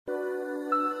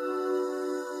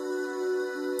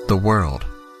The world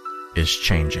is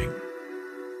changing.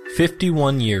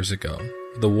 51 years ago,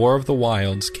 the War of the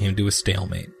Wilds came to a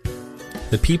stalemate.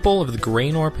 The people of the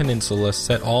Graynor Peninsula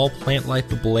set all plant life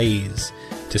ablaze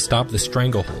to stop the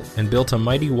Stranglehold and built a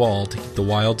mighty wall to keep the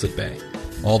wilds at bay.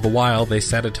 All the while, they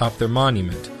sat atop their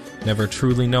monument, never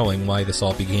truly knowing why this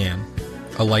all began.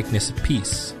 A likeness of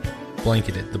peace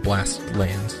blanketed the blasted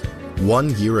lands.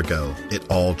 1 year ago, it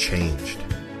all changed.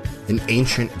 An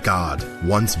ancient god,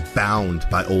 once bound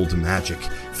by old magic,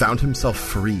 found himself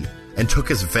free and took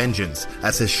his vengeance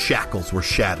as his shackles were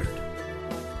shattered.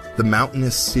 The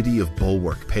mountainous city of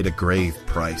Bulwark paid a grave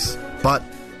price, but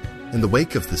in the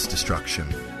wake of this destruction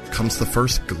comes the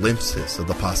first glimpses of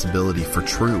the possibility for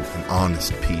true and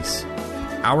honest peace.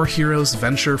 Our heroes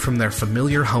venture from their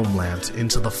familiar homeland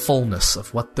into the fullness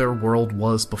of what their world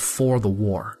was before the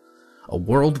war. A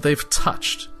world they've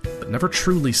touched, but never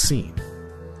truly seen.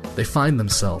 They find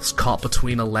themselves caught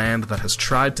between a land that has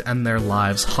tried to end their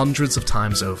lives hundreds of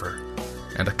times over,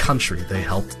 and a country they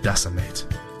helped decimate.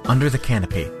 Under the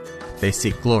canopy, they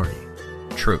seek glory,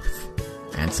 truth,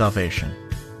 and salvation.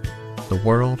 The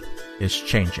world is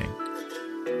changing,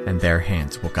 and their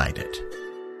hands will guide it.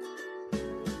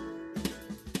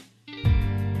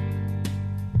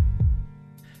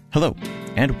 Hello,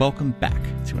 and welcome back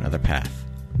to Another Path.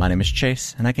 My name is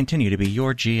Chase, and I continue to be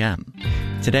your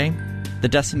GM. Today, the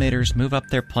Decimators move up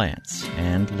their plans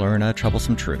and learn a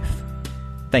troublesome truth.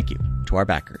 Thank you to our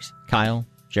backers, Kyle,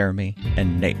 Jeremy,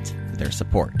 and Nate, for their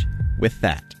support. With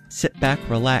that, sit back,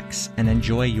 relax, and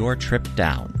enjoy your trip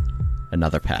down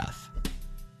Another Path.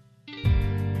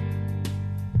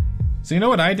 So you know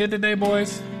what I did today,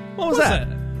 boys? What was that?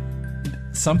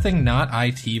 Something not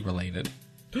IT related.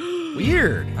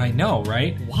 Weird. I know,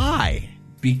 right? Why?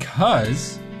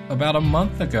 Because about a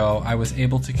month ago, I was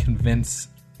able to convince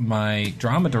my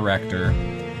drama director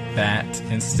that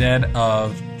instead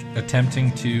of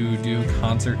attempting to do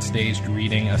concert staged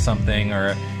reading of something or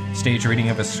a stage reading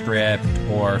of a script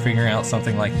or figuring out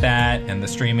something like that and the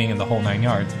streaming and the whole 9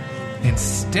 yards,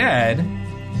 instead,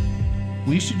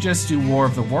 we should just do War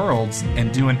of the Worlds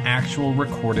and do an actual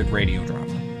recorded radio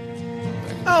drama.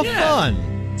 Oh, yeah.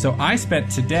 Fun. So I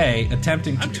spent today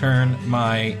attempting to turn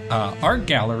my art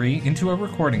gallery into a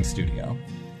recording studio.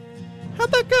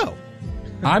 How'd that go?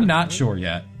 I'm not sure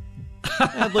yet.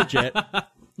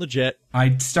 Legit.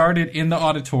 I started in the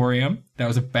auditorium. That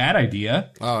was a bad idea.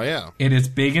 Oh, yeah. It is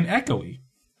big and echoey.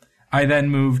 I then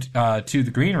moved to the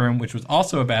green room, which was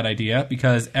also a bad idea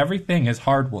because everything is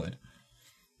hardwood.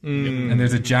 And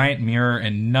there's a giant mirror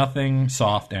and nothing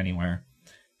soft anywhere.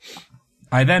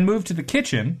 I then moved to the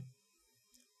kitchen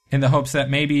in the hopes that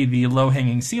maybe the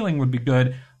low-hanging ceiling would be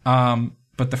good,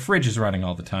 but the fridge is running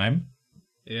all the time.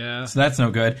 Yeah. So that's no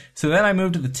good. So then I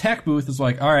moved to the tech booth. It's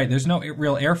like, all right, there's no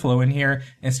real airflow in here, and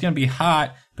it's going to be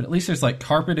hot, but at least there's like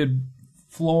carpeted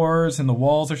floors and the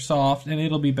walls are soft, and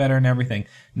it'll be better and everything.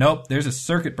 Nope, there's a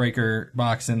circuit breaker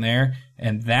box in there,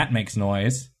 and that makes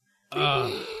noise.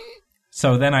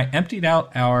 So then I emptied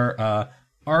out our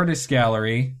artist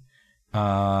gallery,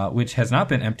 which has not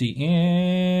been empty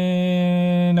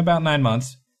in about 9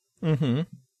 months. Mm-hmm.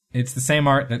 It's the same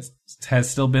art that has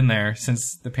still been there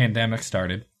since the pandemic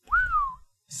started.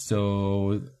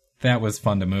 So that was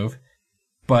fun to move.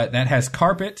 But that has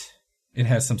carpet. It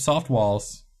has some soft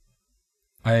walls.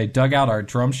 I dug out our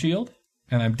drum shield,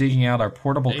 and I'm digging out our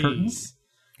portable curtains.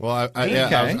 Well,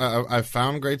 Okay. I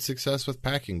found great success with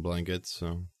packing blankets,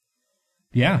 so...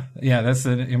 Yeah, that's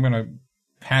it. I'm going to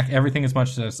pack everything as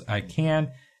much as I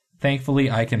can. Thankfully,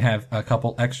 I can have a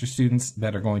couple extra students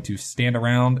that are going to stand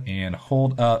around and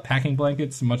hold up packing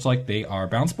blankets, much like they are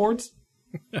bounce boards.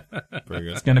 Very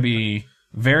good. It's going to be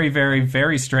very, very,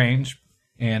 very strange,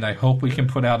 and I hope we can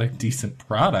put out a decent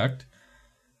product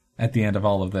at the end of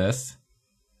all of this.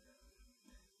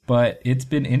 But it's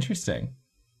been interesting.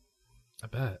 I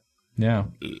bet. Yeah.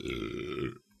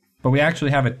 But we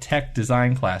actually have a tech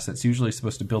design class that's usually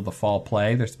supposed to build the fall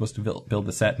play. They're supposed to build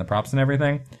the set and the props and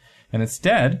everything. And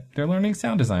instead, they're learning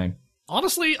sound design.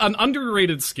 Honestly, an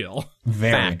underrated skill.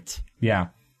 Very. Fact. Yeah.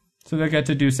 So they get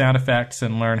to do sound effects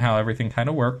and learn how everything kind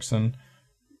of works and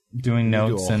doing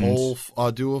notes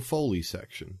Do a Foley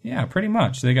section. Yeah, pretty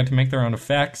much. They get to make their own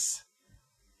effects.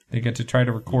 They get to try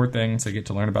to record things. They get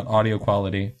to learn about audio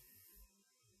quality.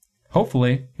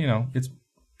 Hopefully, it's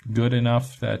good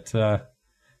enough that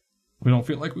we don't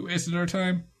feel like we wasted our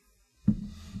time.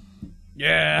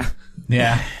 Yeah.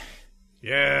 Yeah.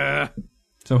 Yeah.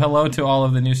 So hello to all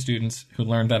of the new students who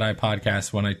learned that I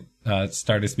podcast when I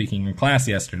started speaking in class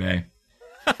yesterday.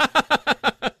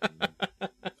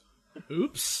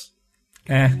 Oops.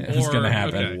 It's Or- gonna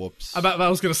happen. okay. Whoops. I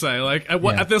was gonna say, like,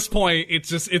 at this point,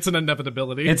 it's an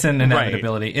inevitability. It's an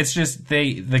inevitability. It's just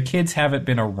the kids haven't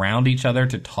been around each other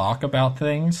to talk about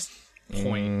things.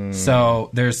 point. So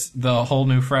there's the whole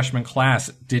new freshman class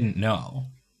didn't know.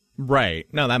 Right.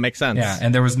 No, that makes sense. Yeah,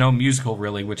 and there was no musical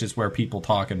really, which is where people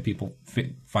talk and people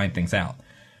find things out.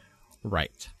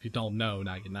 Right. If you don't know,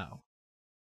 now you know.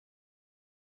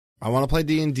 I want to play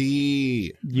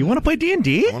D&D. You want to play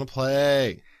D&D? I want to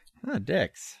play. Oh,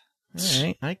 dicks. All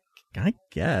right. I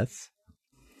guess.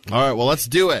 All right, well, let's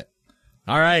do it.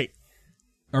 All right.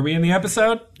 Are we in the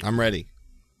episode? I'm ready.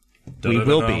 We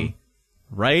will be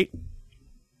right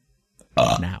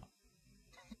now.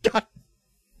 God.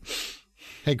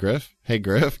 Hey,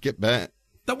 Griff, get bent.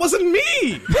 That wasn't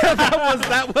me!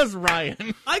 that was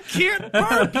Ryan. I can't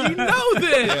burp! You know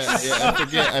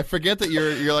this! Yeah, I forget that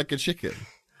you're like a chicken.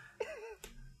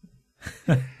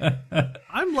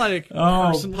 I'm like,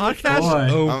 personally- Podcast boy.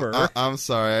 over. I'm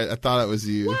sorry. I thought it was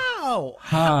you. Wow.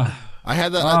 I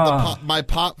had that. My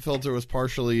pop filter was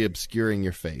partially obscuring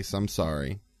your face. I'm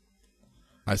sorry.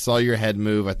 I saw your head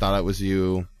move. I thought it was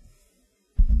you.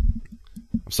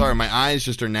 I'm sorry. My eyes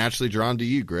just are naturally drawn to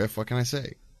you, Griff. What can I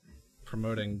say?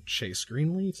 promoting Chase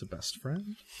Greenlee to best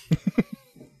friend.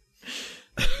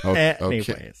 Okay.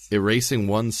 Anyways. Erasing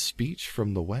one speech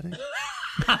from the wedding.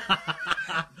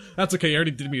 That's okay. You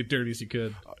already did me as dirty as you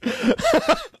could.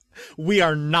 We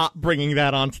are not bringing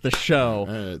that onto the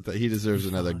show. He deserves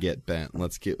another get bent.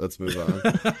 Let's move on.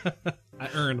 I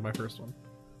earned my first one.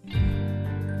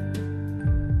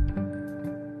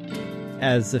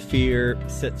 As Zephyr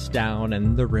sits down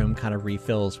and the room kind of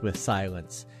refills with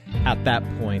silence, at that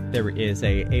point there is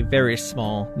a very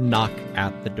small knock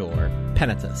at the door.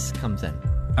 Penitus comes in.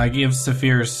 I give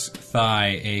Saphir's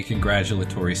thigh a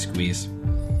congratulatory squeeze.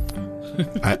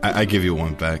 I give you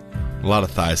one back. A lot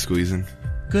of thigh squeezing.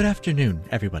 Good afternoon,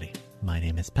 everybody. My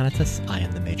name is Penitus. I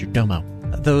am the Major Domo.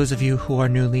 Those of you who are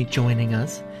newly joining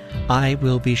us, I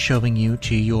will be showing you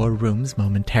to your rooms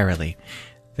momentarily.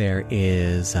 There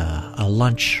is a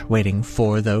lunch waiting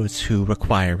for those who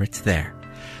require it there.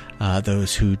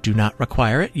 Those who do not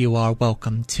require it, you are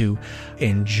welcome to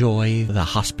enjoy the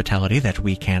hospitality that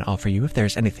we can offer you. If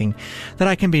there's anything that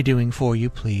I can be doing for you,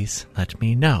 please let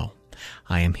me know.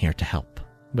 I am here to help.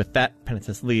 With that,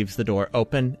 Penitus leaves the door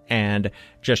open and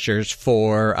gestures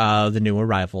for the new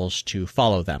arrivals to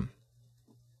follow them.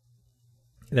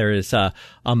 There is a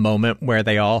moment where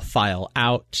they all file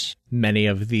out, many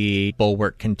of the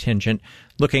Bulwark contingent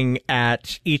looking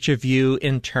at each of you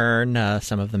in turn,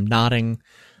 some of them nodding,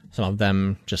 some of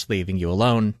them just leaving you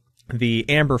alone. The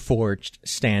Amberforged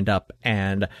stand up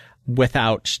and,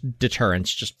 without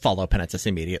deterrence, just follow Penitus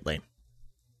immediately.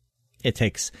 It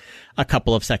takes a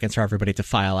couple of seconds for everybody to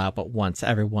file out, but once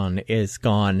everyone is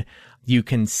gone, you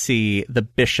can see the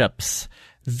bishops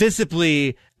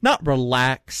visibly not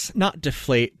relax, not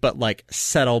deflate, but like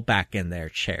settle back in their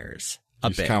chairs a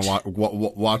bit. Just kind of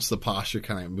watch the posture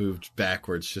kind of moved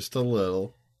backwards just a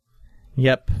little.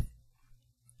 Yep.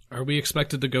 Are we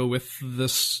expected to go with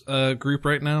this group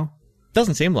right now?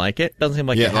 Doesn't seem like it. Doesn't seem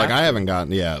like Yeah, you like have I to. haven't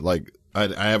gotten. Yeah, like I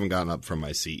haven't gotten up from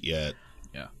my seat yet.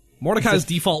 Yeah. Mordecai's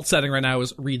default setting right now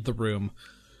is read the room.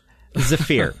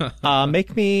 Zephyr,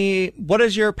 make me. What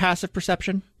is your passive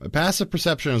perception? My passive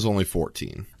perception is only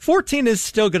 14. 14 is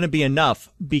still going to be enough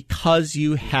because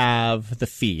you have the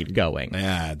feed going.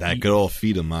 Yeah, that good old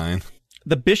feet of mine.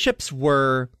 The bishops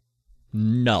were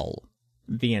null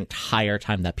the entire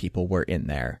time that people were in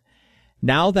there.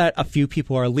 Now that a few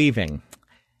people are leaving,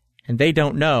 and they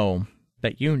don't know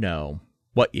that you know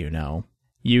what you know,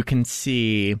 you can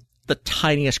see the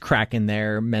tiniest crack in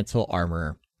their mental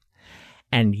armor,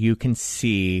 and you can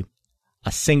see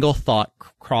a single thought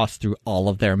cross through all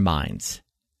of their minds.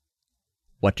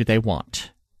 What do they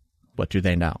want? What do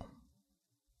they know?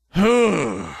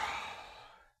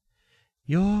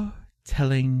 You're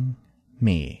telling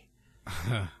me.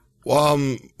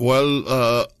 Well,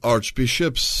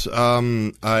 archbishops,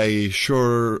 I'm quite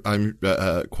sure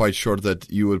that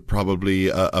you would probably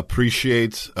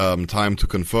appreciate time to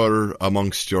confer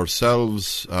amongst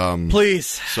yourselves. Please.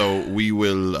 So we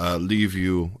will leave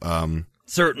you.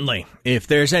 Certainly. If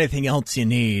there's anything else you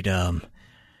need,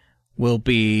 we'll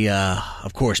be,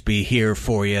 of course, be here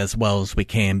for you as well as we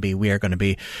can be. We are going to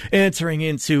be entering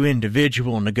into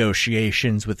individual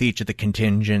negotiations with each of the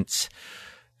contingents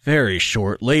very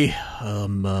shortly.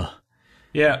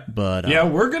 Yeah. But, yeah,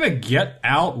 we're going to get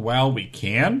out while we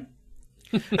can.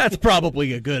 that's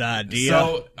probably a good idea.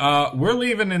 So, we're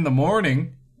leaving in the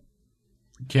morning.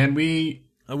 Can we...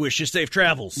 I wish you safe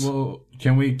travels. Well,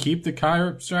 can we keep the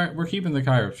We're keeping the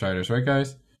Chiropstriders, right,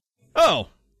 guys? Oh,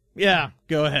 Yeah,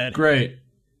 go ahead. Great.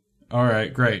 All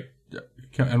right, great.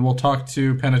 And we'll talk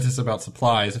to Penitus about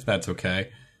supplies, if that's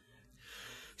okay.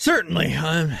 Certainly.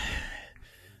 I'm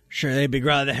sure they'd be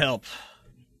glad to help.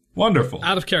 Wonderful.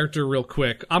 Out of character real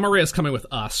quick. Amarea's coming with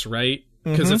us, right?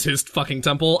 Because it's his fucking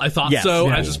temple. I thought so.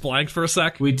 yes. I just blanked for a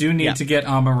sec. We do need to get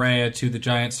Amareya to the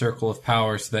giant circle of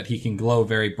power so that he can glow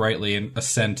very brightly and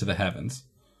ascend to the heavens.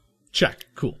 Check.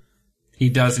 Cool. He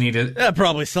does need it. Yeah,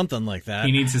 probably something like that.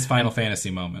 He needs his Final Fantasy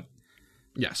moment.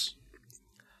 Yes.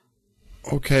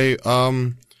 Okay,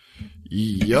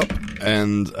 yep.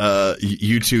 And,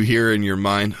 you two hear in your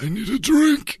mind, I need a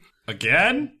drink.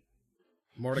 Again?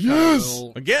 Mordecai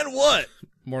will... Again, what?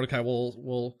 Mordecai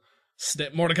will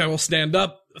stand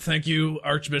up. Thank you,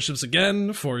 archbishops,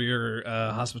 again for your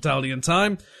hospitality and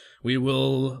time. We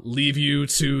will leave you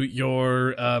to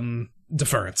your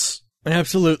deference.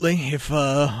 Absolutely. If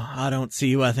I don't see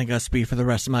you, I think I'll speak for the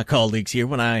rest of my colleagues here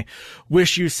when I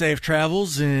wish you safe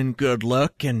travels and good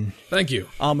luck. And Thank you.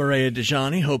 Amareya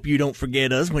Dejani, hope you don't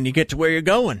forget us when you get to where you're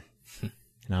going. And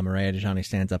Amareya Dejani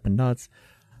stands up and nods.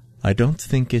 I don't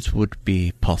think it would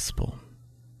be possible.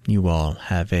 You all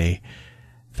have a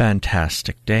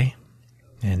fantastic day,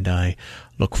 and I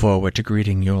look forward to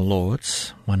greeting your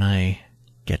lords when I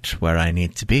get where I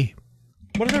need to be.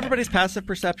 What is everybody's passive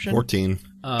perception? 14.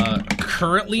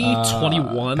 Currently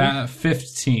 21.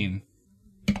 15.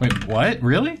 Wait, what?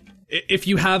 Really? If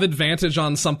you have advantage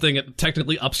on something, it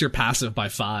technically ups your passive by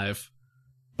 5.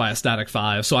 By a static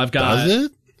 5. So I've got... Does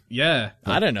it? Yeah.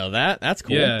 I didn't know that. That's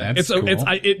cool. Yeah. That's cool.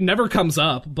 It never comes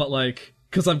up, but like...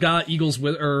 Because I've got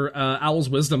Owl's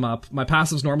Wisdom up. My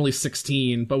passive's normally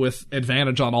 16, but with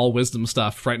advantage on all wisdom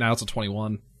stuff, right now it's a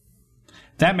 21.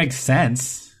 That makes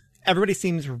sense. Everybody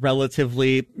seems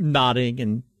relatively nodding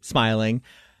and smiling.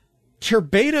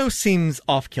 Turbado seems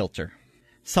off-kilter.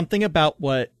 Something about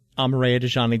what Amareya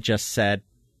Dejani just said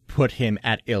put him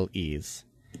at ill ease.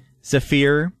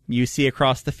 Zephyr, you see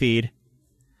across the feed.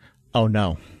 Oh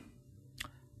no.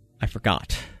 I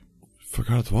forgot.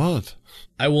 Forgot what?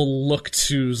 I will look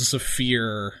to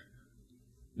Zephyr,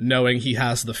 knowing he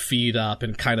has the feed up,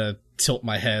 and kind of tilt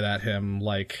my head at him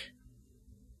like,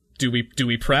 do we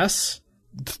press?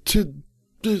 Come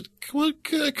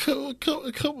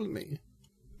with me.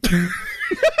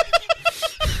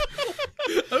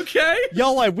 Okay.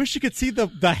 Y'all, I wish you could see the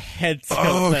head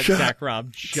tilt that Jack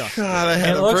Rob just. God, I had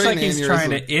It a looks brain like he's aneurysm. trying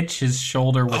to itch his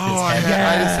shoulder with his I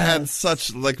head. just had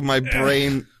such, my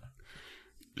brain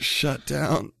shut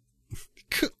down.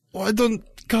 Why don't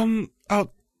come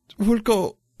out?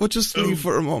 We'll just leave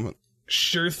for a moment.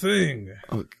 Sure thing.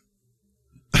 Okay.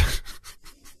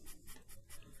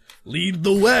 Lead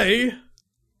the way.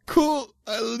 Cool.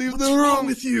 I'll leave What's the room. wrong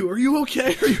with you? Are you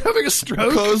okay? Are you having a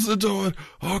stroke? Close the door.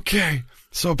 Okay.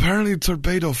 So apparently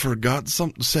Torpedo forgot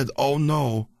something. Said, "Oh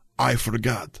no, I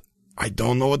forgot." I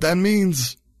don't know what that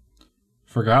means.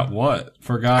 Forgot what?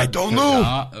 Forgot. I don't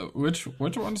know. Which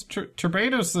one's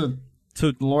Turbado's the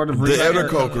So Lord of The Recycle.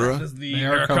 Aarakocra. Is the The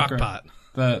Eric Aarakocra.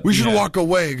 Crockpot. We should yeah. walk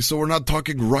away so we're not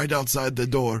talking right outside the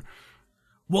door.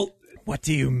 Well, What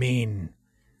do you mean?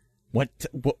 What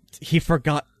he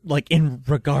forgot, in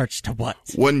regards to what?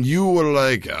 When you were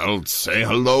like, I'll say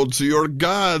hello to your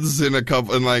gods in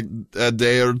a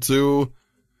day or two.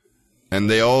 And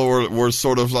they all were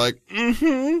sort of like,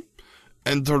 mm-hmm.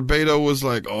 And Torpedo was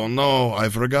like, oh no, I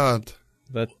forgot.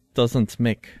 That doesn't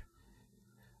make...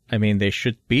 I mean, they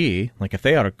should be, if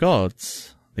they are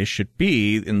gods, they should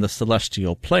be in the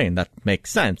celestial plane. That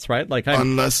makes sense, right?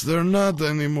 Unless they're not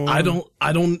anymore. I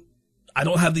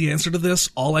don't have the answer to this.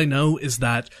 All I know is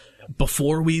that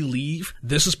before we leave,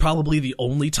 this is probably the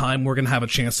only time we're going to have a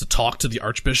chance to talk to the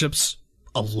archbishops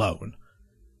alone.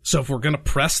 So if we're going to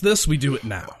press this, we do it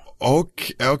now.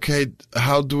 Okay.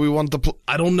 How do we want to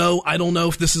I don't know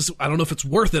if it's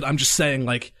worth it. I'm just saying,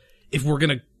 if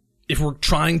we're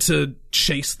trying to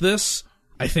chase this,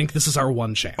 I think this is our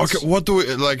one chance. Okay, what do we,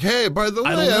 hey, by the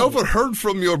I way, don't I know. overheard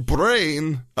from your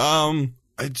brain.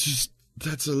 That's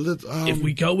a little, If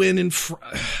we go in and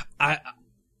I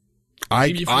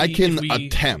if can we-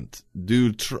 attempt.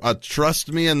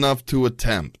 Trust me enough to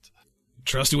attempt.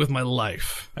 trust you with my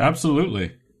life.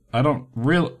 Absolutely. I don't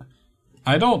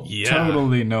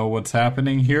totally know what's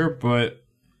happening here, but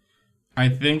I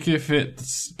think if it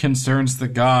concerns the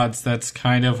gods, that's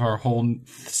kind of our whole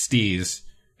steez.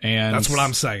 And That's what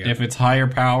I'm saying. If it's higher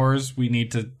powers, we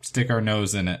need to stick our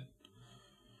nose in it.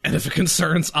 And if it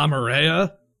concerns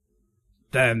Amareya,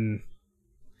 then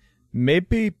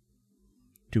Maybe...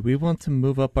 Do we want to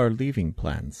move up our leaving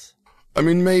plans? I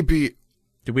mean, maybe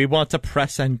Do we want to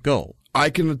press and go? I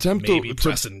can attempt Maybe to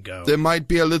press and go. There might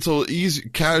be a little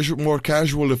more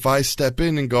casual if I step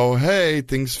in and go, hey,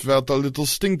 things felt a little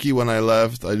stinky when I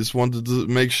left. I just wanted to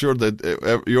make sure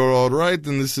that you're all right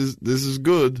and this is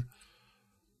good.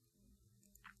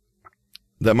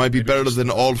 That might be better than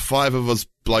all 5 of us,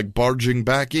 like, barging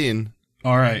back in.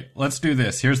 All right, let's do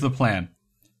this. Here's the plan.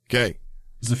 Okay.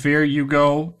 Zephyr, you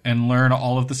go and learn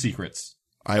all of the secrets.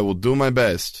 I will do my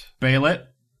best. Baylet,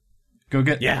 go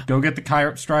get the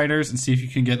Chirop Striders and see if you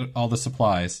can get all the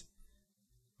supplies.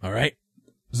 All right.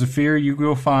 Zephyr, you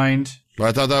go find...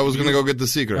 I thought I was going to go get the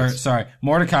secrets. Sorry.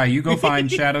 Mordecai, you go find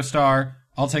Shadowstar.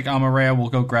 I'll take Amareya. We'll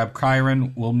go grab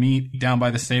Chiron. We'll meet down by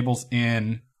the stables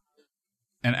in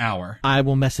an hour. I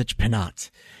will message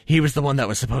Pinot. He was the one that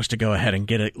was supposed to go ahead and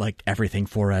get it, like, everything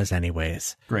for us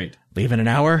anyways. Great. Leave in an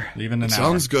hour? Leave in an hour.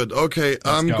 Sounds good. Okay,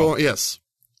 I'm go. going. Yes.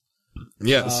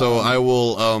 Yeah. So I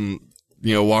will,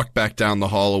 walk back down the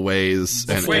hallways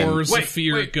Before and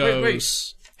Zephyr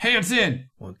goes. Hands in.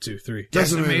 1, 2, 3.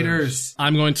 Decimators.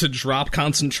 I'm going to drop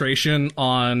concentration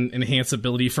on enhance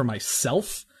ability for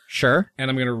myself, Sure. and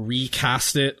I'm going to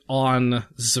recast it on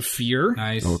Zephyr.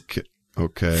 Nice. Okay.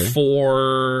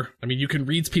 You can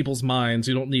read people's minds.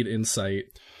 You don't need insight.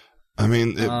 I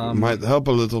mean, it might help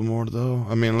a little more, though.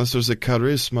 I mean, unless there's a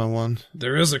charisma one.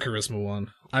 There is a charisma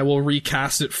one. I will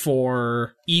recast it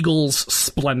for Eagle's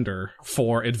Splendor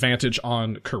for advantage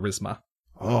on charisma.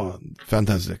 Oh,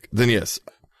 fantastic. Then yes,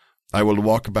 I will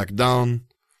walk back down.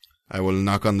 I will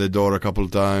knock on the door a couple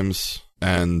times,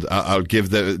 and I'll give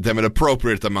them an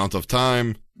appropriate amount of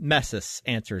time. Messis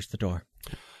answers the door.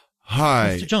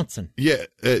 Hi. Mr. Johnson. Yeah.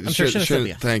 I'm sure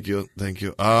Shinasibia. Thank you.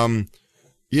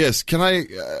 Yes, can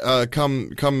I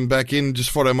come back in just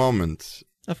for a moment?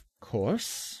 Of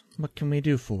course. What can we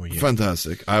do for you?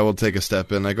 Fantastic. I will take a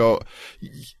step in. I go,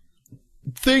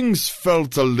 things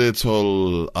felt a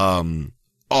little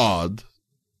odd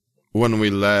when we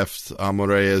left.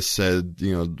 Amareya said,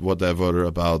 whatever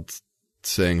about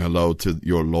saying hello to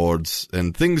your lords,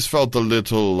 and things felt a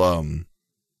little,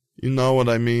 you know what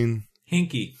I mean?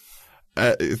 Hinky.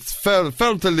 It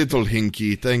felt a little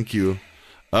hinky, thank you.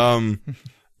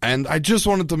 And I just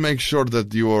wanted to make sure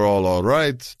that you are all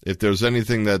right. If there's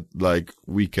anything that,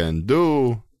 we can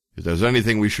do, if there's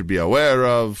anything we should be aware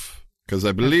of, because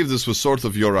I believe this was sort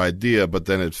of your idea, but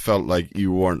then it felt like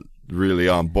you weren't really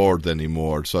on board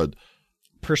anymore, so...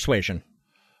 Persuasion.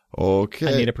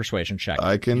 Okay. I need a persuasion check.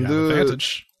 I can You do have it.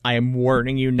 advantage. I am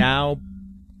warning you now.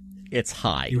 It's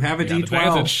high. You have a You have D12.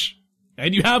 advantage.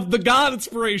 And you have the God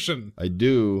Inspiration. I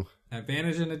do.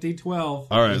 Advantage in a D12.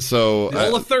 All right, so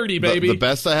Roll a 30, baby. The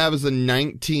best I have is a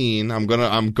 19. I'm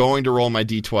going to roll my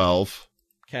D12,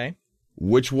 Okay.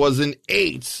 which was an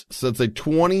 8, so it's a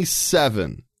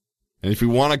 27. And if you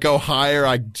want to go higher,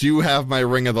 I do have my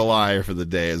Ring of the Liar for the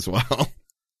day as well.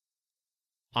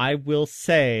 I will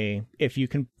say, if you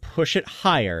can push it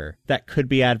higher, that could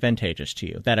be advantageous to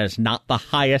you. That is not the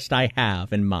highest I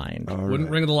have in mind. Wouldn't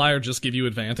Ring of the Liar just give you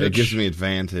advantage? It gives me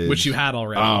advantage. Which you had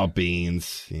already. Oh,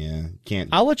 beans. Yeah, can't.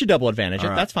 I'll let you double advantage it.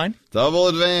 right. That's fine. Double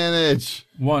advantage.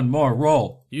 One more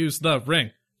roll. Use the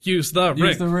ring. Use the Use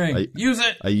ring. the ring. Use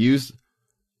it. I used.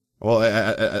 Well,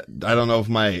 I don't know if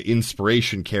my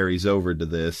inspiration carries over to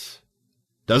this.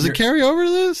 Does it carry over to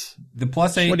this? The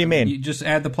plus 8. What do you mean? You just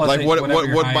add the plus Like 8. what whatever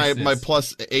your highest my is.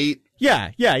 plus 8?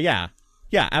 Yeah,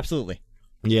 absolutely.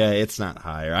 Yeah, it's not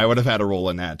higher. I would have had to roll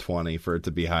a nat 20 for it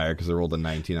to be higher because I rolled a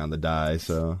 19 on the die.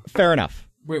 So Fair enough.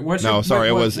 Wait, what's No, your, sorry,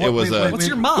 it was What's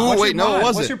your mod? Oh, What's wait, your no, it mod?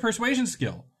 wasn't. What's your persuasion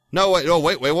skill? no,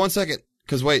 wait 1 second.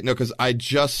 Because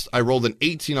I rolled an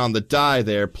 18 on the die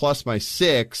there plus my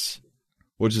 6,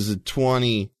 which is a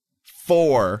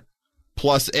 24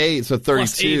 plus 8, so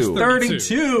 32.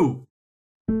 32.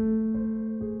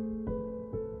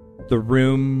 The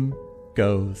room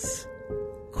goes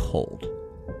cold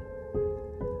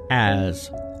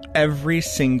as every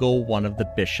single one of the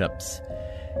bishops,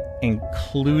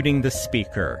 including the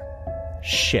speaker,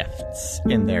 shifts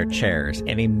in their chairs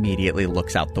and immediately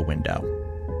looks out the window.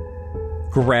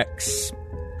 Grex,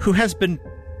 who has been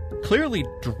clearly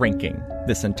drinking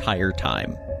this entire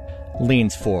time,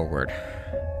 leans forward.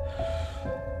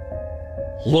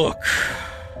 Look.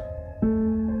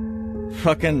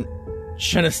 Fucking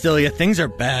Shanastilia, things are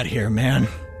bad here, man.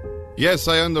 Yes,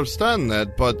 I understand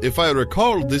that, but if I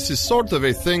recall, this is sort of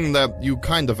a thing that you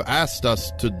kind of asked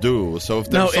us to do. So if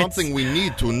there's something we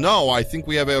need to know, I think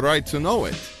we have a right to know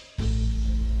it.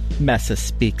 Messa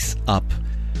speaks up.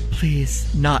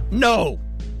 Please, not. No!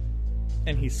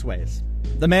 And he sways.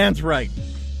 The man's right.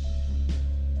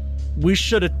 We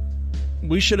should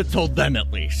have told them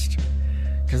at least.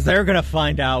 Because they're going to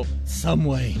find out some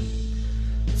way.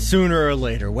 Sooner or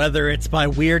later, whether it's by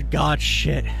weird god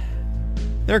shit,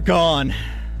 they're gone.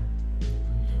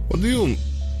 What do you...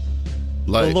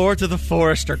 The Lords of the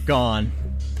Forest are gone.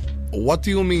 What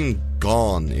do you mean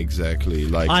gone exactly?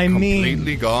 Like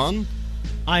completely gone?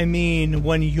 I mean,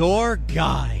 when your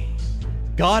guy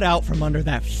got out from under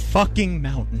that fucking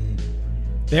mountain,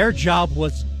 their job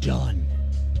was done.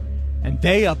 And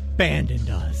they abandoned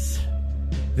us.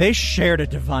 They shared a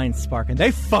divine spark and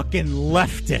they fucking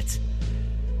left it.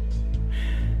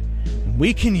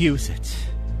 We can use it.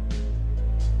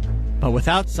 But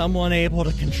without someone able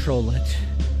to control it,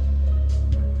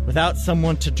 without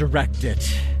someone to direct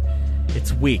it,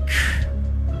 it's weak.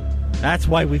 That's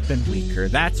why we've been weaker.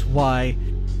 That's why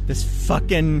this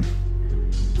fucking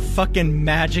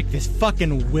magic, this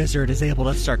fucking wizard is able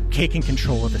to start taking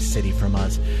control of the city from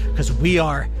us. Because we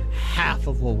are half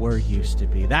of what we're used to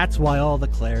be. That's why all the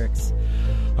clerics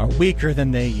are weaker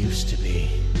than they used to be.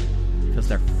 Because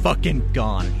they're fucking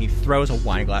gone. He throws a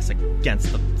wine glass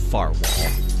against the far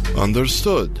wall.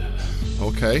 Understood.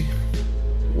 Okay.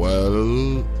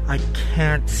 Well... I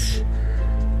can't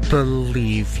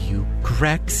believe you,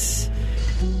 Grex.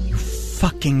 You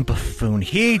fucking buffoon.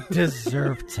 He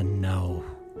deserved to know.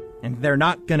 And they're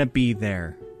not gonna be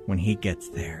there when he gets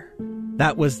there.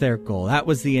 That was their goal. That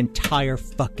was the entire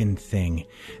fucking thing.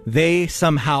 They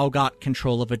somehow got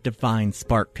control of a divine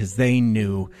spark because they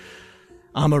knew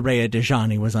Amareya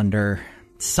Dejani was under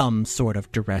some sort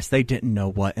of duress. They didn't know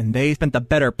what, and they spent the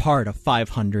better part of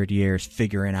 500 years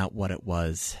figuring out what it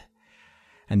was.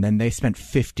 And then they spent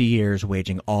 50 years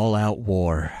waging all-out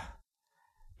war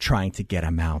trying to get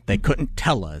him out. They couldn't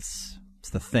tell us. It's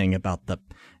the thing about the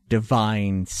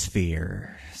divine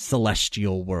sphere,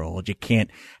 celestial world. You can't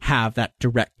have that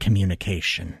direct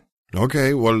communication.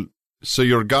 Okay, well, so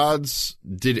your gods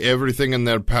did everything in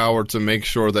their power to make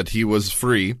sure that he was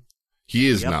free. He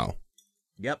is now.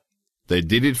 Yep. They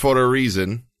did it for a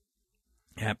reason.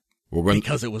 Yep.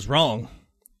 Because it was wrong.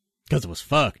 Because it was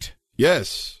fucked.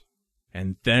 Yes.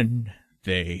 And then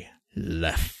they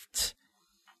left.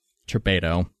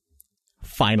 Turbedo,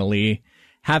 finally,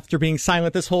 after being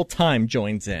silent this whole time,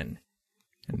 joins in.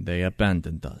 And they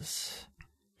abandoned us.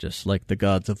 Just like the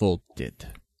gods of old did.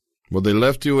 Well, they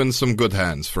left you in some good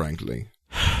hands, frankly.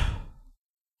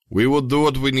 We will do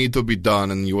what we need to be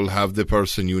done, and you will have the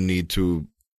person you need to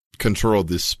control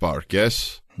this spark,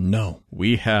 yes? No,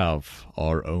 we have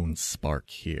our own spark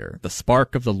here. The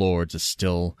spark of the Lords is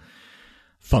still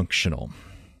functional.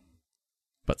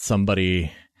 But it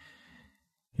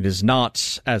is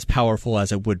not as powerful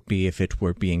as it would be if it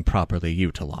were being properly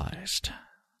utilized.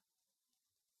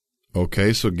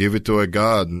 Okay, so give it to a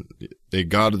god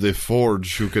of the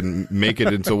forge who can make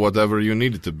it into whatever you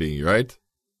need it to be, right?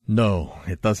 No,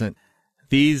 it doesn't.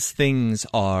 These things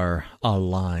are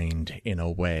aligned in a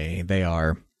way. They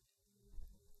are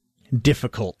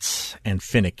difficult and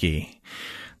finicky.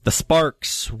 The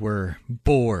sparks were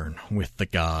born with the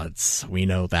gods. We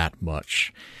know that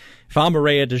much. If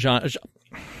Amareya Dejani...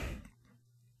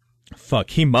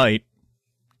 Fuck, he might.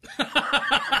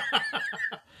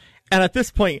 And at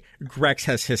this point, Grex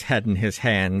has his head in his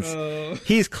hands.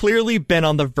 He's clearly been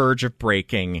on the verge of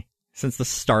breaking since the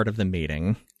start of the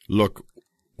meeting. Look,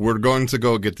 we're going to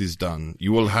go get this done.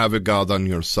 You will have a god on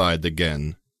your side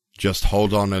again. Just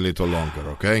hold on a little longer,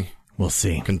 okay? We'll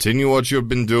see. Continue what you've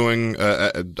been doing.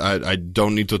 I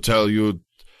don't need to tell you.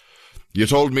 You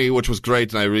told me, which was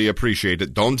great, and I really appreciate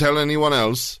it. Don't tell anyone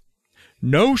else.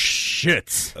 No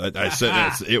shit. I said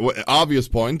obvious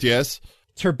point, yes.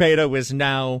 Turbedo is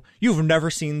now... You've never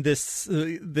seen this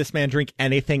man drink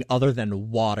anything other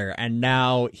than water, and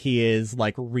now he is,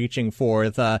 like, reaching for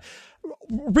the...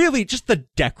 Really, just the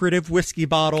decorative whiskey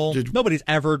bottle. Nobody's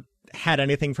ever had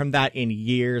anything from that in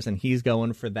years, and he's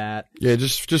going for that. Yeah,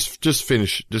 just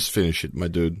finish it, my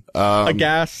dude.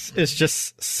 Agas is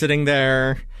just sitting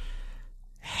there,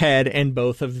 head in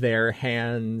both of their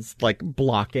hands, like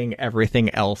blocking everything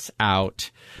else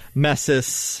out.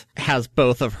 Messis has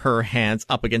both of her hands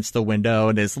up against the window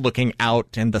and is looking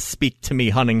out in the speak to me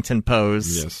Huntington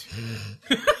pose. Yes.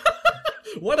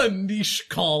 What a niche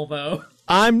call, though.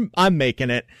 I'm making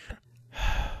it.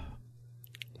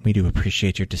 We do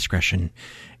appreciate your discretion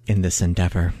in this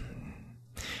endeavor.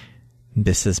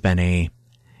 This has been a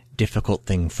difficult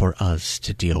thing for us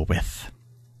to deal with.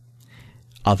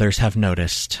 Others have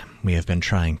noticed we have been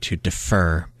trying to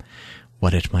defer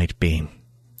what it might be.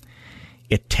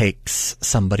 It takes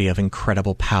somebody of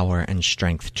incredible power and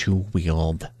strength to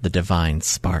wield the divine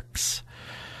sparks.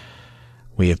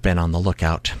 We have been on the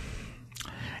lookout,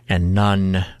 and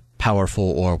none powerful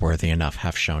or worthy enough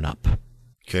have shown up.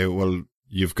 Okay, well,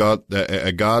 You've got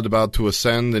a god about to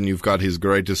ascend, and you've got his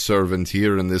greatest servant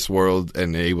here in this world,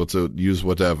 and able to use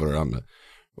whatever.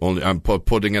 I'm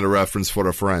putting in a reference for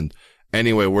a friend.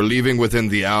 Anyway, we're leaving within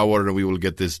the hour, and we will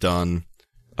get this done.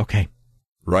 Okay.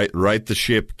 Right the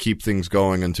ship, keep things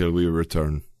going until we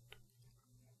return.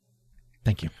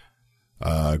 Thank you.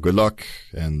 Good luck,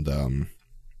 and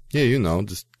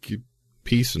just keep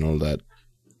peace and all that.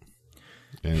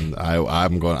 And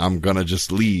I'm gonna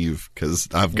just leave because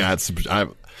I've got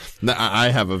I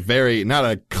have a very, not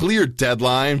a clear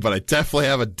deadline, but I definitely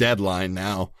have a deadline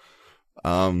now.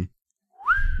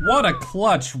 What a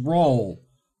clutch roll!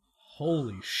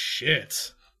 Holy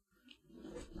shit!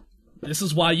 This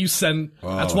is why you send.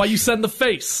 That's why you send the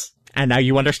face. And now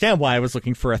you understand why I was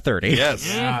looking for a 30. Yes.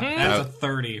 Yeah, that's a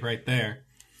 30 right there.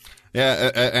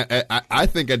 Yeah, I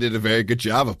think I did a very good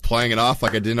job of playing it off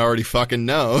like I didn't already fucking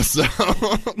know, so...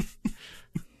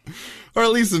 or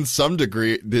at least in some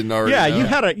degree didn't already know. You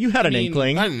had an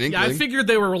inkling. I had an inkling. Yeah, I figured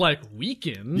they were, like,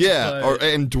 weakened. Yeah, but...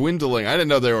 and dwindling. I didn't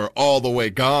know they were all the way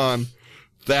gone.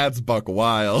 That's buck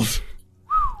wild.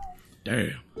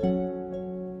 Damn.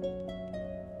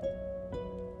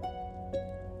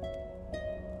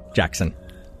 Jackson,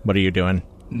 what are you doing?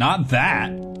 Not that.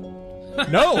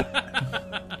 No!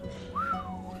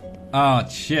 Oh,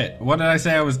 shit. What did I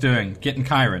say I was doing? Getting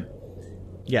Chiron.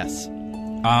 Yes.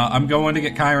 I'm going to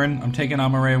get Chiron. I'm taking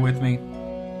Amareya with me.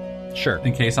 Sure.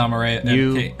 In case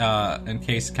in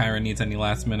case Chiron needs any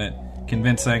last minute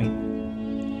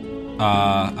convincing.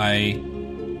 I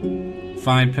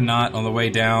find Panat on the way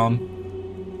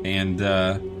down and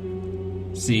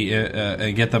see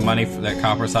and get the money that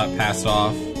Coppersot passed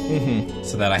off,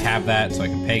 so that I have that so I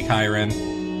can pay Chiron,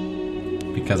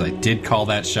 because I did call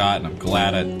that shot and I'm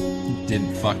glad it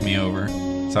didn't fuck me over.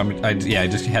 So I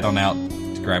just head on out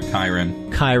to grab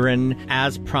Chiron. Chiron,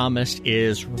 as promised,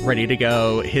 is ready to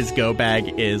go. His go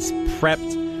bag is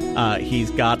prepped.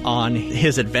 He's got on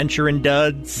his adventuring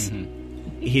duds.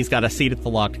 He's got a seat at the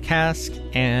locked cask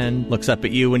and looks up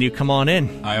at you when you come on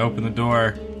in. I open the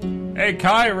door. Hey,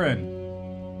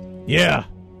 Chiron! Yeah.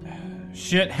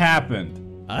 Shit happened.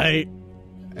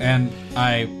 And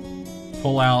I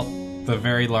pull out the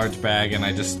very large bag and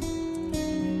I just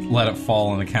let it fall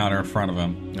on the counter in front of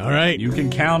him. All right. You can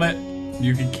count it,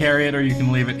 you can carry it, or you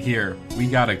can leave it here. We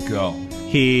gotta go.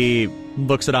 He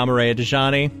looks at Amareya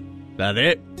Dejani. That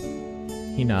it?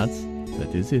 He nods.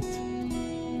 That is it.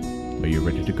 Are you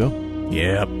ready to go?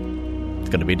 Yep. It's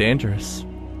gonna be dangerous.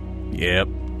 Yep.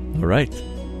 All right.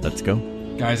 Let's go.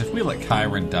 Guys, if we let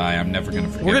Chiron die, I'm never gonna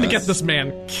forget. We're gonna us. get this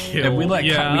man killed. If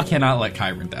we cannot let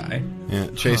Chiron die. Yeah,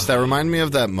 Chase, that reminded me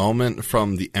of that moment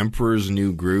from The Emperor's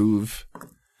New Groove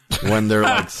when they're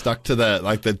like stuck to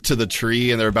the tree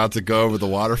and they're about to go over the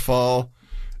waterfall,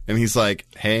 and he's like,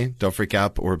 "Hey, don't freak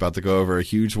out, but we're about to go over a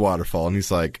huge waterfall." And he's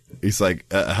like,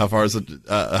 "How far is it?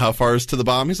 How far is to the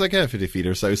bottom?" He's like, "Yeah, 50 feet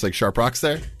or so." He's like, "Sharp rocks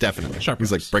there, definitely."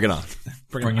 He's like, "Bring it on,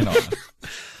 Bring it on."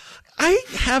 I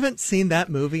haven't seen that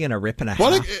movie in a rip and a half.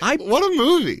 What a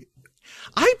movie!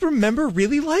 I remember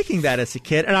really liking that as a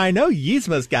kid, and I know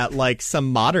Yzma's got like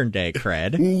some modern day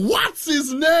cred. What's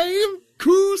his name?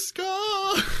 Kuzco.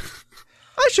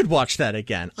 I should watch that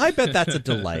again. I bet that's a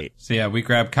delight. So yeah, we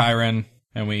grab Chiron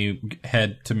and we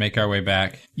head to make our way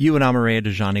back. You and Amareya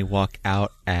Dejani walk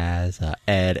out as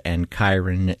Ed and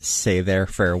Chiron say their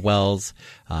farewells.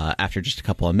 After just a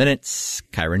couple of minutes,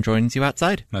 Chiron joins you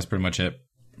outside. That's pretty much it.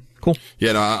 Cool.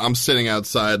 Yeah, no, I'm sitting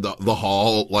outside the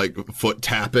hall, like, foot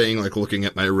tapping, like, looking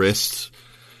at my wrists.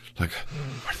 Like,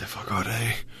 where the fuck are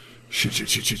they?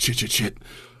 Shit.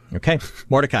 Okay.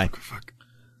 Mordecai. Fuck.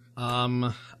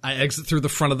 I exit through the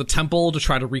front of the temple to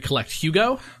try to recollect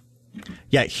Hugo.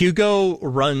 Yeah, Hugo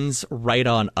runs right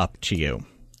on up to you.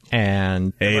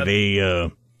 And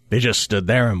they just stood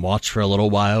there and watched for a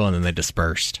little while, and then they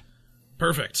dispersed.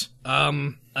 Perfect.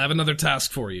 I have another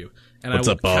task for you. And What's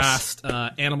I will up, boss? cast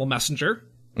Animal Messenger.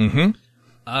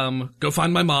 Mm-hmm. Go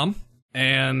find my mom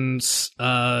and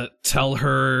tell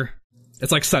her...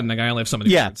 It's like sending. I only have so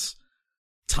many words.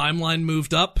 Timeline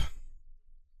moved up.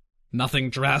 Nothing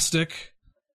drastic.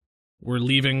 We're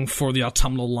leaving for the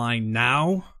autumnal line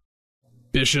now.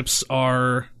 Bishops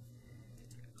are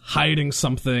hiding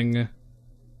something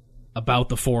about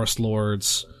the Forest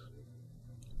Lords.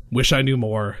 Wish I knew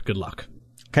more. Good luck.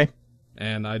 Okay.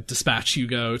 And I dispatch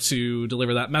Hugo to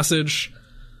deliver that message,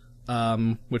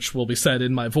 which will be said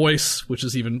in my voice, which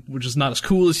is not as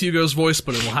cool as Hugo's voice,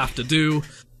 but it will have to do.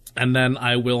 And then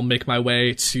I will make my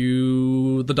way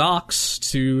to the docks,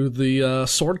 to the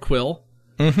Sword Quill,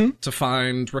 to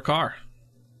find Rakar.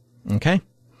 Okay.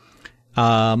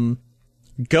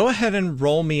 Go ahead and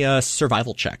roll me a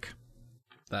survival check.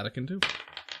 That I can do.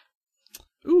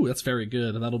 Ooh, that's very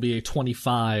good. And that'll be a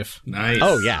 25. Nice.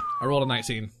 Oh, yeah. I rolled a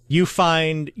 19. You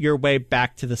find your way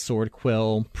back to the sword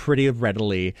quill pretty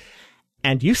readily,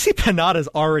 and you see Panada's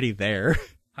already there.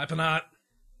 Hi, Panat.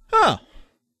 Oh,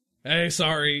 Hey,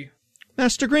 sorry.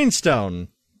 Master Greenstone.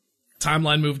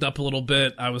 Timeline moved up a little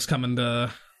bit. I was coming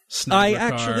to snag I the car.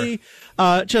 actually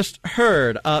just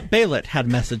heard Baelet had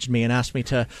messaged me and asked me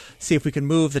to see if we can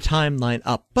move the timeline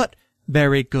up, but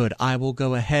very good. I will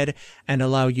go ahead and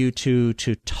allow you to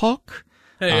talk.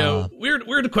 Hey,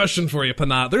 weird question for you,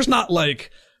 Panat. There's not, like,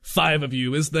 5 of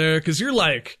you, is there? Because you're,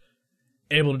 like,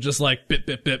 able to just, like,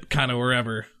 bip, kind of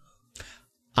wherever.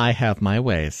 I have my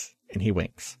ways, and he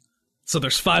winks. So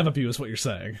there's 5 of you is what you're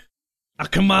saying. Ah,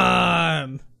 come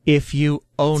on! If you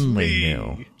only Me.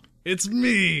 knew. It's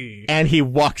me! And he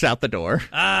walks out the door.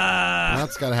 Ah!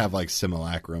 That's gotta have, like,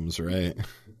 simulacrums, right?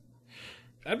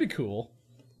 That'd be cool.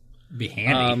 Be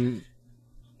handy.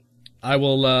 I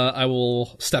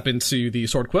will step into the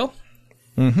sword quill.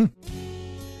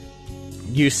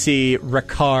 You see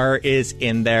Rakar is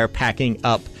in there packing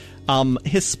up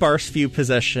his sparse few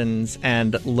possessions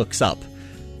and looks up.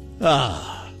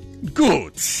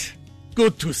 Good.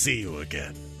 Good to see you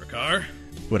again. Rakar?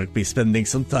 We'll be spending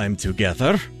some time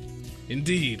together.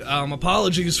 Indeed.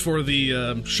 Apologies for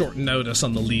the short notice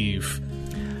on the leave.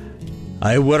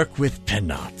 I work with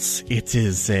Penats. It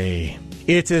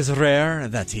is rare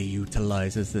that he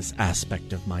utilizes this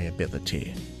aspect of my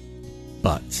ability.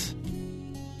 But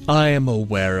I am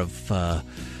aware of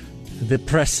the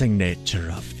pressing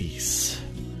nature of these.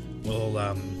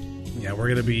 Well, yeah, we're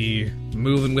gonna be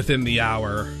moving within the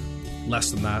hour.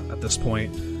 Less than that at this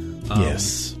point.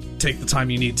 Yes. Take the time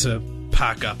you need to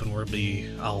pack up and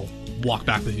I'll walk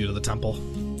back with you to the temple.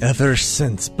 Ever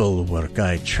since Bulwark,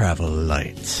 I travel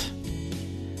light.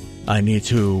 I need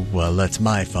to let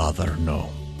my father know,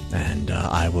 and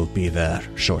I will be there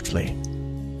shortly.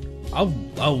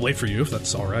 I'll wait for you if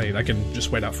that's all right. I can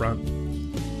just wait out front.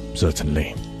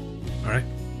 Certainly. All right.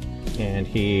 And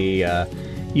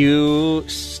you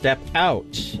step out.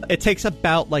 It takes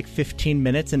about like 15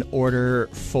 minutes in order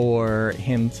for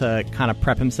him to kind of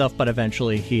prep himself, but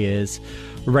eventually he is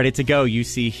ready to go. You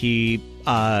see he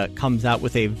comes out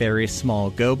with a very small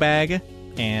go bag,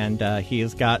 and he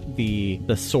has got the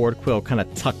sword quill kind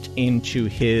of tucked into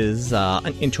his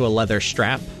into a leather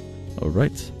strap. All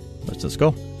right, let's just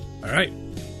go. All right.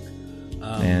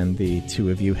 And the two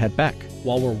of you head back.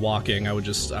 While we're walking, I want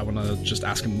to just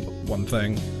ask him one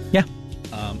thing. Yeah.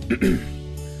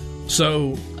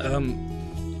 So,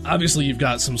 obviously you've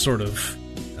got some sort of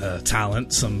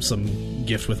talent, some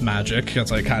gift with magic,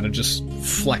 as I kind of just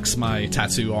flex my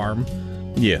tattoo arm.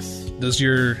 Yes. Does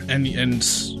your and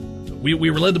we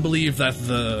were led to believe that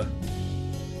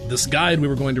this guide we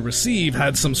were going to receive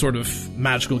had some sort of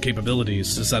magical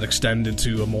capabilities. Does that extend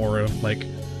into a more like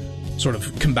sort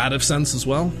of combative sense as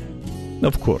well?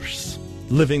 Of course.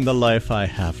 Living the life I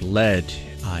have led,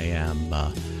 I am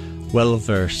well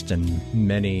versed in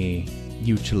many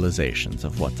utilizations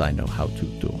of what I know how to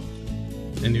do.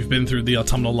 And you've been through the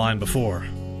autumnal line before.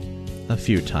 A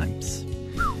few times.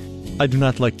 I do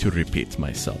not like to repeat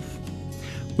myself.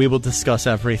 We will discuss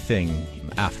everything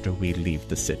after we leave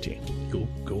the city.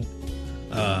 Cool.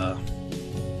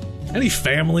 Any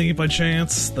family by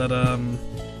chance that I'm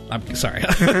sorry.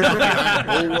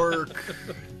 Bulwark.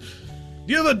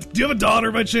 Do you have a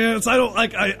daughter by chance? I don't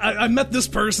like. I met this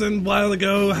person a while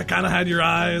ago. I kind of had your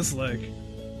eyes. Like,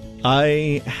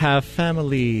 I have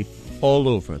family all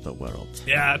over the world.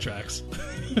 yeah, it tracks.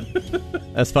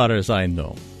 As far as I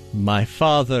know. My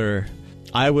father,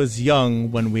 I was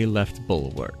young when we left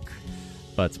Bulwark,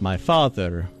 but my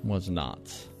father was not.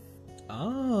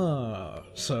 Ah,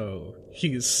 so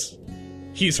he's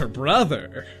her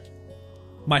brother.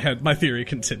 My theory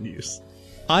continues.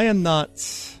 I am not...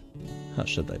 How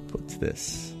should I put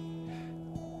this?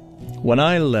 When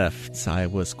I left, I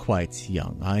was quite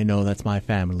young. I know that my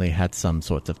family had some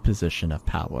sort of position of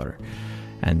power,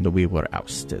 and we were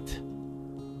ousted.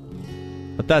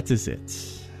 But that is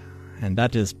it. And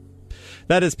that is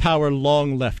power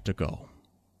long left ago.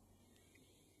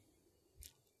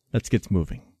 Let's get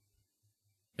moving.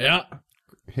 Yeah,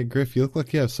 Hey, Griff, you look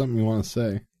like you have something you want to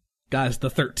say. guys, the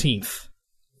 13th.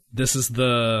 This is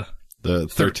the The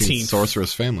 13th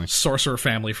sorceress family. sorcerer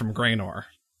family from Graynor.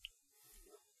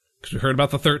 Because we heard about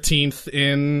the 13th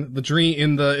in the dream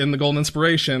in the Golden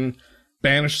Inspiration,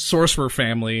 banished sorcerer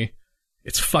family.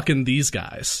 It's fucking these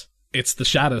guys. It's the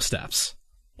Shadow Steps,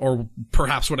 or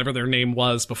perhaps whatever their name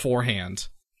was beforehand.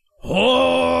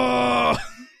 Oh!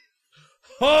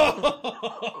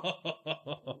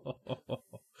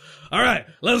 All right,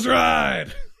 let's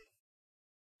ride.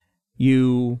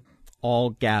 You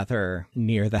all gather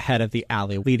near the head of the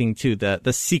alley leading to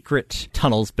the secret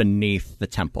tunnels beneath the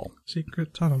temple.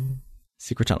 Secret tunnel.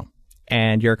 Secret tunnel.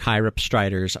 And your Kyrip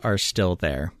Striders are still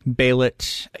there.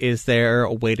 Baelit is there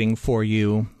waiting for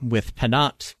you with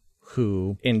Penat,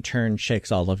 who in turn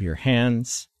shakes all of your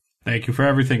hands. Thank you for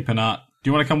everything, Penat. Do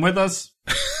you want to come with us?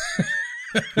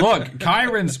 Look,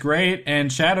 Kyron's great,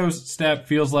 and Shadow's Step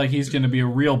feels like he's going to be a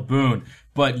real boon.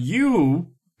 But you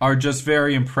are just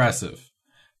very impressive.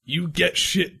 You get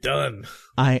shit done.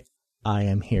 I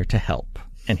am here to help.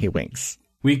 And he winks.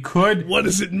 We could... What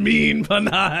does it mean,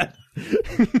 Panat?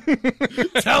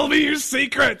 Tell me your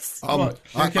secrets. Look,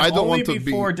 there can I don't only want to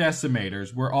be 4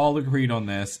 decimators. We're all agreed on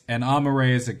this, and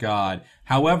Amaray is a god.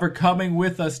 However, coming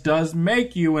with us does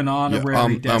make you an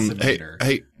honorary decimator.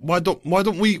 Hey, why don't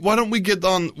we get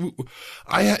on?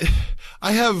 I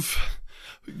have.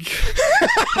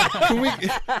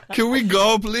 Can we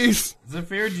go, please?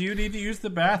 Zafir, do you need to use the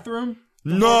bathroom?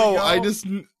 No,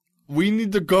 we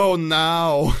need to go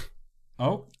now.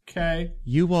 Okay.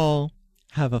 You all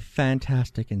have a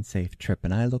fantastic and safe trip,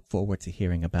 and I look forward to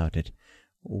hearing about it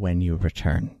when you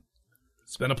return.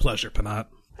 It's been a pleasure, Panat.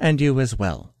 And you as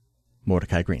well,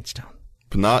 Mordecai Greenstone.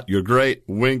 Panat, you're great.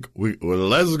 Wink.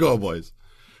 Let's go, boys.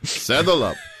 Settle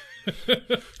up.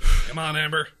 Come on,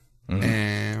 Amber.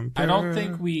 I don't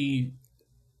think we,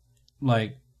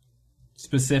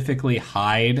 specifically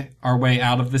hide our way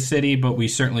out of the city, but we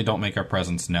certainly don't make our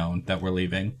presence known that we're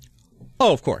leaving.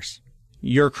 Oh, of course.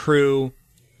 Your crew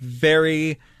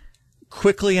very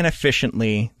quickly and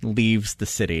efficiently leaves the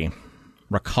city,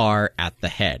 Rakar at the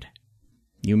head.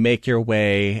 You make your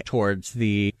way towards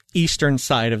the eastern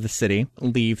side of the city,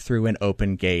 leave through an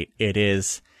open gate. It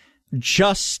is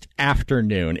just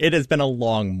afternoon. It has been a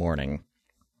long morning.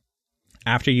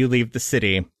 After you leave the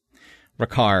city,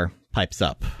 Rakar pipes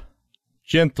up.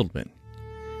 Gentlemen,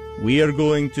 we are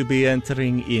going to be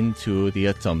entering into the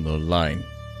autumnal line.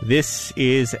 This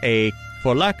is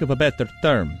for lack of a better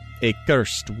term, a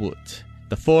cursed wood.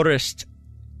 The forest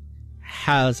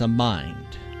has a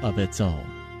mind of its own.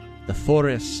 The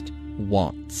forest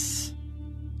wants.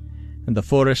 And the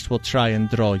forest will try and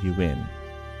draw you in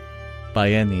by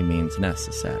any means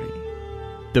necessary.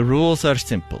 The rules are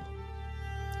simple.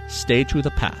 Stay to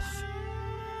the path.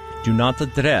 Do not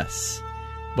address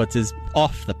what is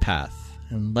off the path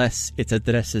unless it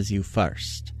addresses you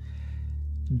first.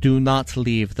 Do not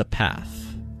leave the path.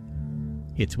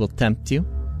 It will tempt you,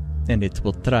 and it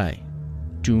will try.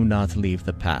 Do not leave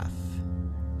the path.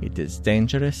 It is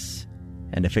dangerous,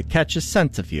 and if it catches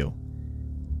scent of you,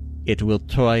 it will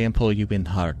try and pull you in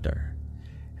harder.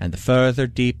 And the further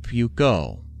deep you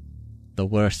go, the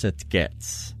worse it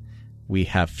gets. We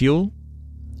have fuel.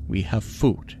 We have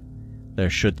food. There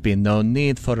should be no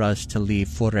need for us to leave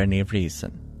for any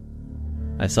reason.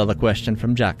 I saw the question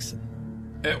from Jackson.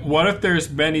 What if there's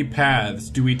many paths?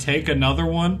 Do we take another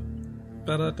one?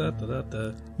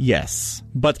 Da-da-da-da-da-da. Yes,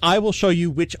 but I will show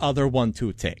you which other one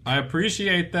to take. I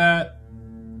appreciate that.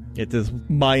 It is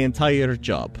my entire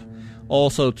job.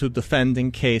 Also to defend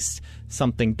in case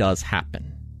something does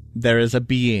happen. There is a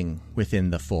being within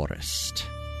the forest.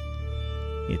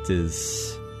 It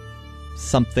is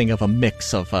something of a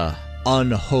mix of a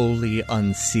unholy,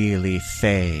 unseelie,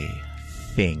 fey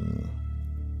thing.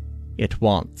 It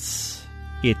wants.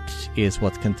 It is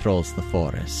what controls the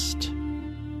forest.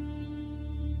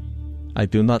 I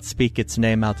do not speak its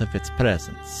name out of its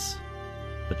presence,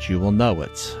 but you will know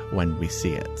it when we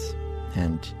see it,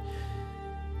 and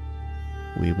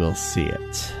we will see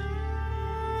it.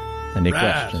 Any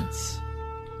questions?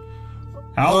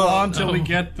 How long till we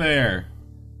get there?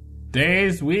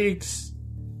 Days, weeks?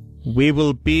 We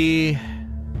will be...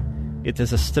 It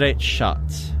is a straight shot.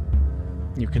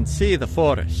 You can see the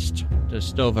forest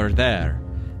just over there.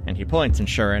 And he points, and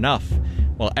sure enough,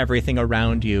 while everything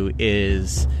around you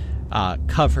is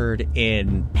covered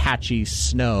in patchy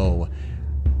snow,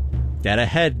 dead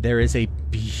ahead there is a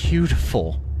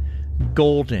beautiful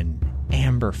golden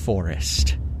amber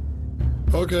forest.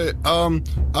 Okay,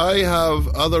 I have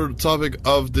other topic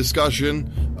of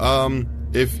discussion,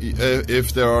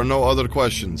 if there are no other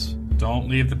questions. Don't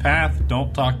leave the path.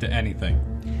 Don't talk to anything.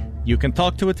 You can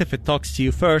talk to it if it talks to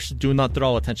you first. Do not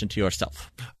draw attention to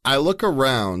yourself. I look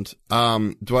around,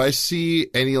 do I see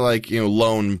any,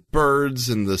 lone birds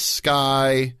in the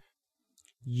sky?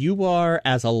 You are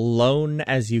as alone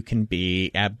as you can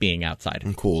be at being outside.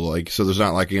 Cool, so there's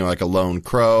not, a lone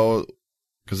crow?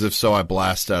 Because if so, I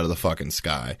blast out of the fucking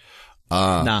sky.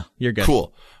 Nah, you're good.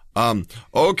 Cool.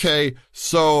 Okay,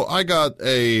 so I got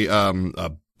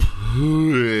a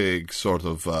big sort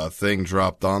of thing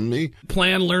dropped on me.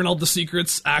 Plan, learn all the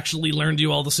secrets, actually learned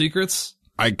you all the secrets?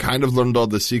 I kind of learned all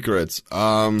the secrets.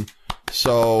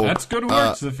 So That's good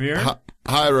work, Zephyr.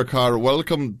 Hi, Ricard.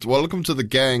 Welcome to the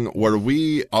gang where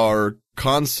we are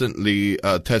constantly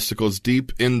testicles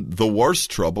deep in the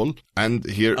worst trouble. And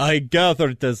here, I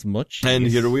gathered as much. and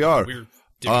here we are. We're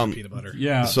dipping peanut butter.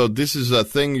 Yeah. So this is a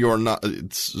thing you're not.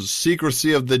 It's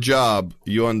secrecy of the job.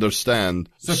 You understand?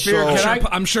 Zephyr, can I-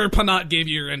 I'm sure Panat gave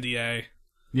you your NDA.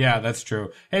 Yeah, that's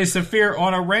true. Hey, Zephyr,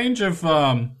 on a range of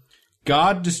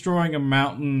God destroying a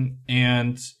mountain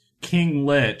and King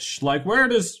Lich, like where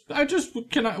does I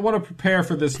want to prepare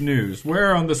for this news?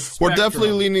 Where on the spectrum? We're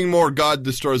definitely leaning more God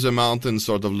destroys a mountain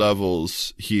sort of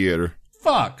levels here.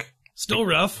 Fuck. Still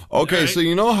rough. Okay, All right. so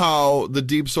you know how the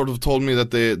Deep sort of told me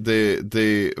that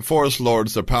the Forest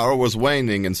Lords, their power was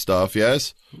waning and stuff,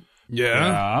 yes?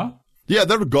 Yeah. Yeah,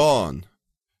 they're gone.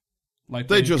 Like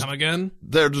They just Come again?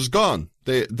 they're just gone.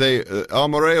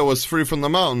 Almorea was free from the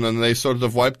mountain, and they sort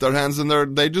of wiped their hands,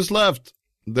 and they just left.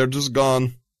 They're just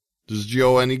gone. Just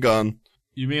G-O-N-E gone.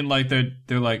 You mean like they're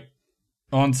like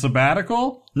on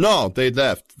sabbatical? No, they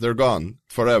left. They're gone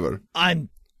forever. I'm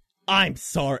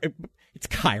sorry. It's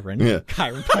Chiron. Yeah.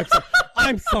 Chiron pipes up.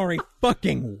 I'm sorry.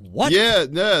 Fucking what? Yeah,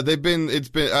 they've been. It's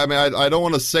been. I mean, I don't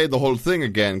want to say the whole thing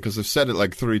again because I've said it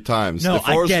like 3 times. No, the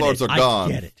Forest I get Lords it. are gone.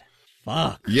 I get it.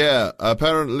 Fuck. Yeah,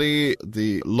 apparently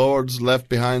the Lords left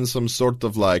behind some sort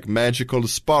of like magical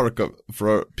spark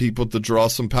for people to draw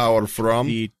some power from.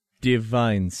 The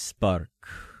divine spark.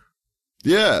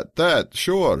 Yeah, that,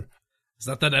 sure. Is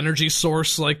that energy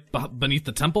source, like, beneath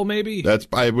the temple, maybe? That's,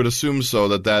 I would assume so,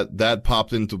 that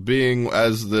popped into being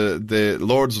as the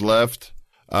Lords left.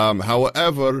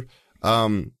 However,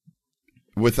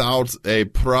 without a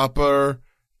proper,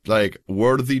 like,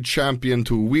 worthy champion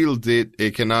to wield it,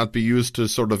 it cannot be used to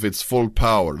sort of its full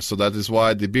power. So that is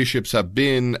why the bishops have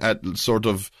been at sort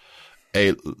of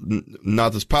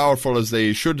not as powerful as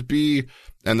they should be,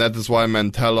 and that is why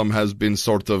Mantellum has been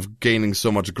sort of gaining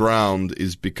so much ground,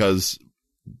 is because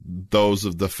those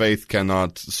of the faith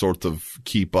cannot sort of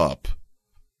keep up.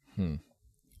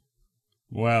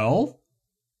 Well,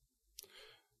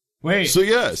 wait. So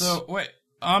yes. So wait,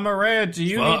 Amarea, do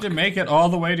you need to make it all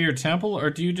the way to your temple, or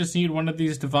do you just need one of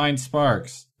these divine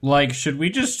sparks? Like, should we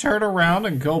just turn around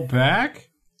and go back?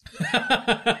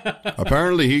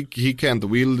 Apparently he can't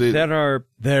wield it. There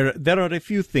are a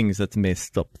few things that may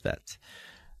stop that.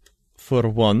 For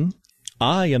one,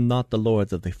 I am not the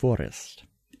Lord of the Forest.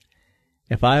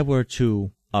 If I were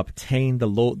to obtain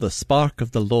the spark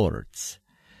of the Lords,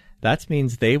 that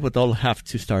means they would all have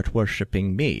to start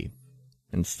worshipping me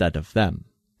instead of them.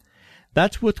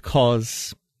 That would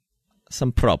cause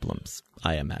some problems,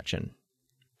 I imagine,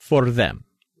 for them,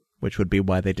 which would be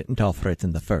why they didn't offer it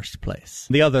in the first place.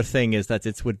 The other thing is that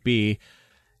it would be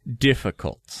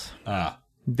difficult.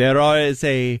 There is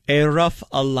a rough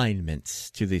alignment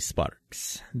to these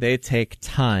sparks. They take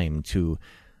time to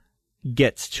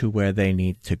get to where they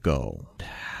need to go.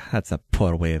 That's a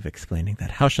poor way of explaining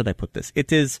that. How should I put this?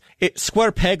 It's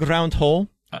square peg, round hole,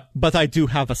 but I do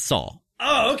have a saw.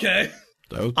 Oh, okay.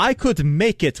 I could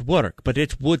make it work, but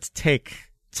it would take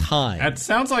time. That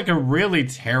sounds like a really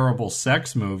terrible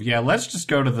sex move. Yeah, let's just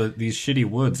go to these shitty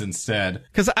woods instead.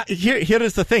 Because here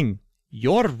is the thing.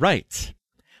 You're right.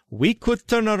 We could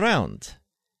turn around,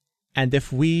 and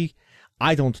if we,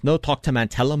 I don't know, talk to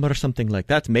Mantellum or something like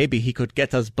that, maybe he could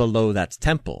get us below that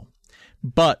temple.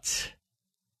 But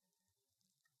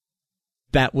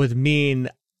that would mean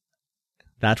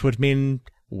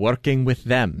working with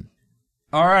them.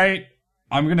 All right,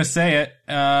 I'm gonna say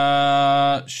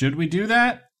it. Should we do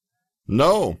that?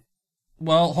 No.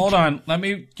 Well, hold on. Let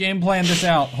me game plan this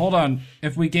out. Hold on.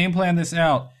 If we game plan this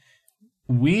out,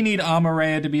 we need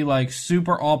Amarea to be like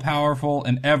super all powerful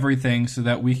and everything so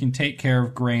that we can take care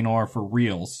of Graynor for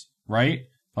reals, right?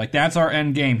 Like that's our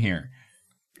end game here.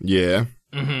 Yeah.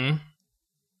 Mm-hmm.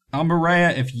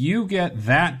 Amarea, if you get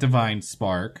that divine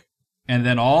spark, and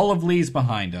then all of Lee's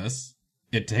behind us,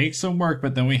 it takes some work,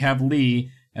 but then we have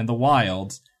Lee and the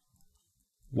Wilds.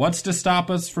 What's to stop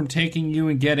us from taking you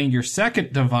and getting your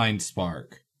second divine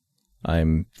spark?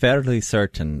 I'm fairly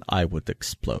certain I would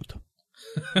explode.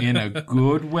 In a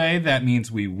good way, that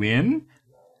means we win?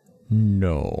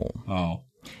 No. Oh.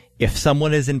 If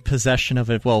someone is in possession of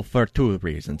it, well, for 2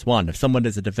 reasons. One, if someone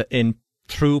is in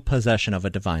true possession of a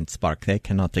divine spark, they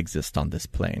cannot exist on this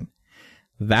plane.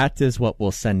 That is what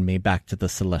will send me back to the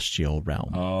celestial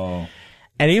realm. Oh.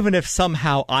 And even if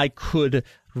somehow I could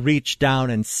reach down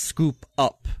and scoop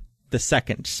up the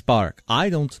second spark, I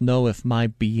don't know if my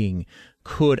being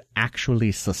could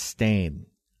actually sustain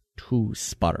 2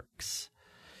 sparks.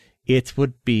 It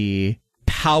would be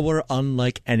power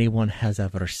unlike anyone has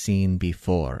ever seen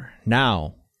before.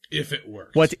 Now, If it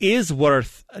works. What is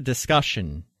worth a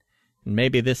discussion, and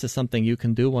maybe this is something you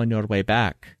can do on your way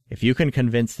back, if you can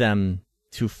convince them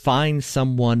to find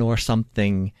someone or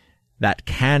something that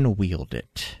can wield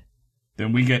it.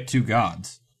 Then we get 2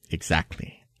 gods.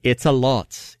 Exactly. It's a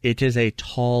lot. It is a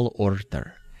tall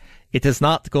order. It is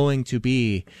not going to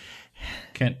be...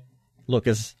 Look,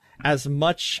 as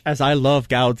much as I love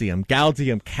Gaudium,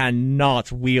 Gaudium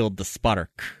cannot wield the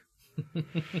spark.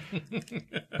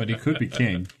 But he could be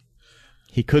king.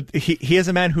 He could. He is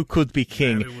a man who could be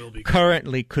king.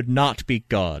 Currently, could not be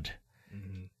God.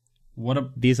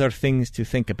 These are things to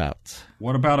think about.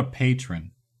 What about a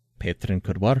patron? Patron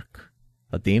could work.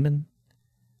 A demon,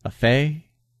 a fae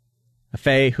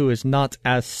who is not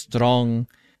as strong.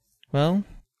 Well,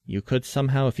 you could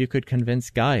somehow, if you could convince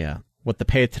Gaia, what the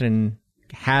patron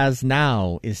has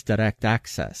now is direct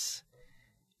access.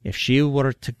 If she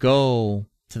were to go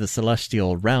to the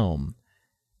celestial realm,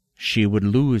 she would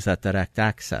lose that direct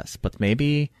access. But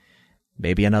maybe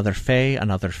another fae,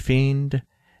 another fiend,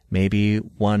 maybe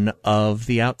one of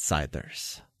the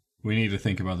outsiders. We need to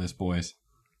think about this, boys.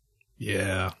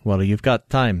 Yeah. Well, you've got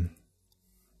time,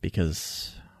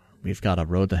 because we've got a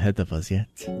road ahead of us yet.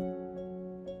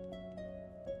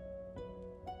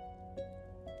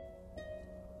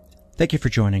 Thank you for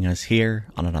joining us here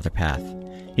on Another Path.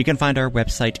 You can find our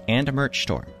website and merch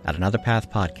store at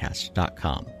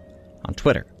anotherpathpodcast.com, on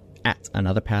Twitter at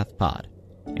anotherpathpod,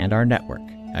 and our network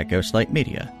at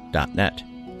ghostlightmedia.net.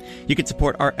 You can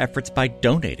support our efforts by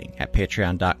donating at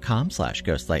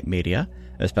patreon.com/ghostlightmedia.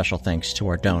 A special thanks to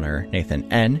our donor,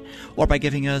 Nathan N., or by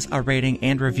giving us a rating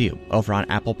and review over on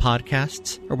Apple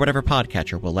Podcasts or whatever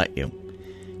podcatcher will let you.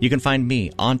 You can find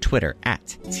me on Twitter at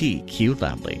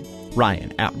TQLoudly,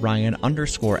 Ryan at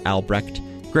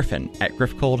Ryan_Albrecht, Griffin at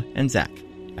Griffcold, and Zach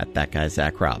at That Guy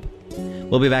Zach Robb.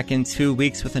 We'll be back in 2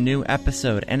 weeks with a new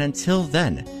episode, and until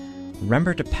then,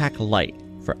 remember to pack light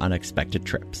for unexpected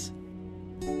trips.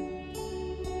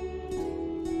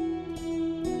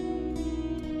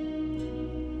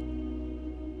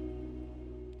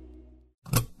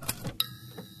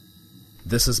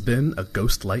 This has been a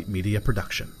Ghostlight Media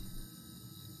production.